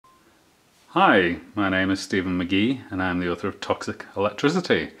Hi, my name is Dieffenbachia and I'm the author of Toxic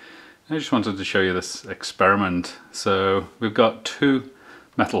Electricity. I just wanted to show you this experiment. So we've got two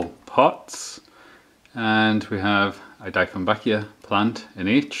metal pots and we have a Dieffenbachia plant in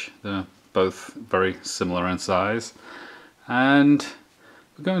each. They're both very similar in size, and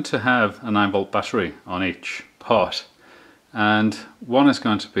we're going to have a 9-volt battery on each pot, and one is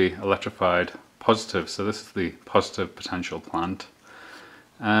going to be electrified positive, so this is the positive potential plant,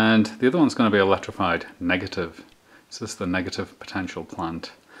 and the other one's going to be electrified negative, so this is the negative potential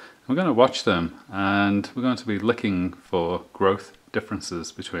plant. We're going to watch them and we're going to be looking for growth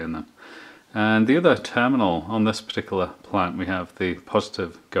differences between them. And the other terminal on this particular plant, we have the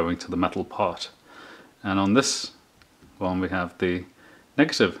positive going to the metal pot, and on this one we have the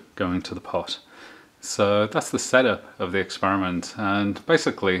negative going to the pot. So that's the setup of the experiment, and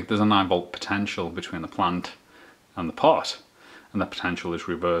basically there's a 9-volt potential between the plant and the pot, and that potential is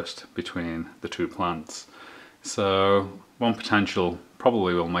reversed between the two plants. So one potential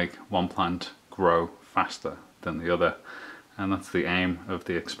probably will make one plant grow faster than the other, and that's the aim of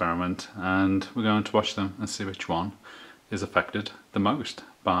the experiment, and we're going to watch them and see which one is affected the most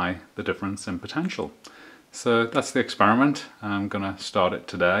by the difference in potential. So that's the experiment. I'm going to start it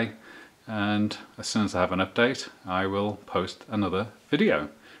today, and as soon as I have an update I will post another video.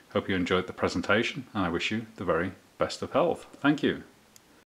 Hope you enjoyed the presentation and I wish you the very best of health. Thank you.